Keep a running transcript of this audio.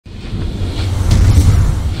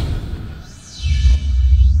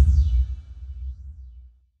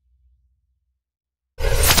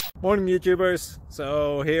Morning, YouTubers.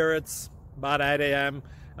 So here it's about 8 a.m.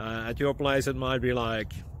 At your place it might be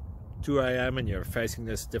like 2 a.m. and you're facing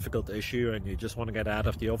this difficult issue and you just want to get out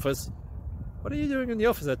of the office. What are you doing in the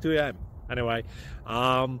office at 2 a.m.? Anyway,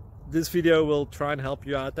 this video will try and help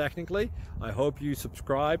you out technically. I hope you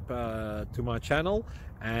subscribe to my channel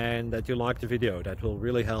and that you like the video. That will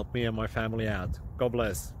really help me and my family out. God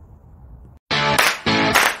bless.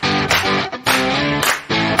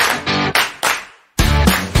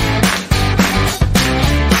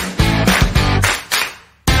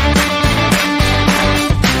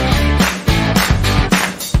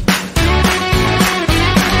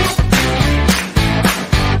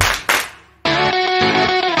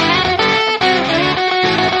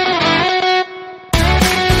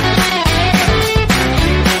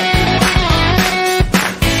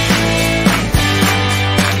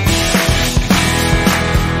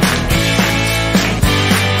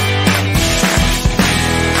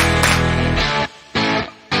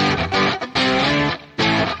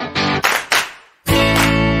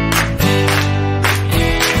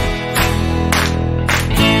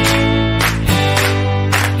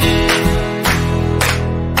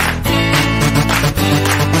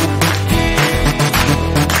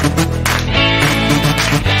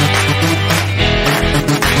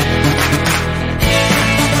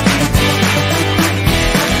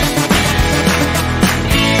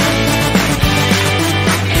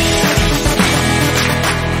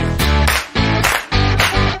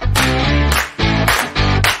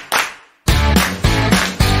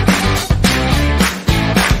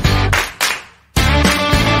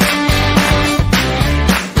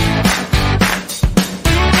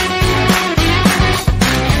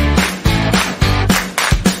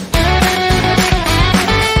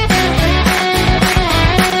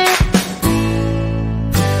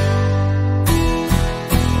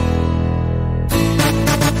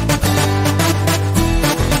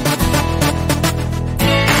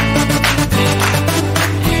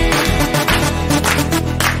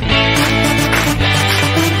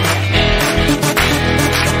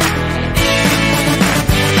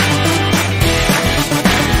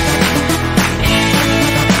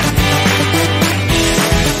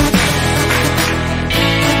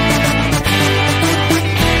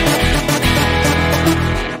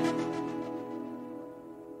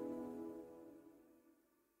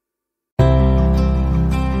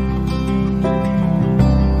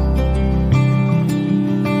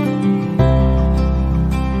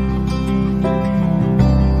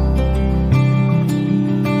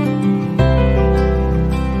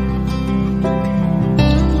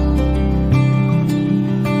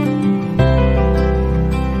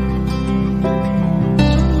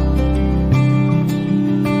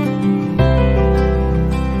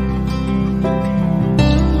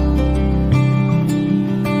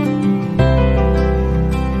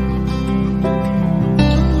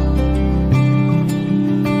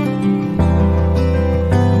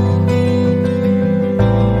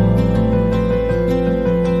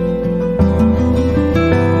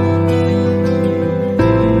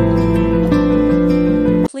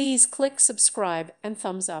 Please click subscribe and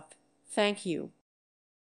thumbs up. Thank you.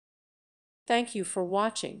 Thank you for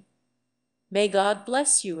watching. May God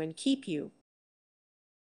bless you and keep you.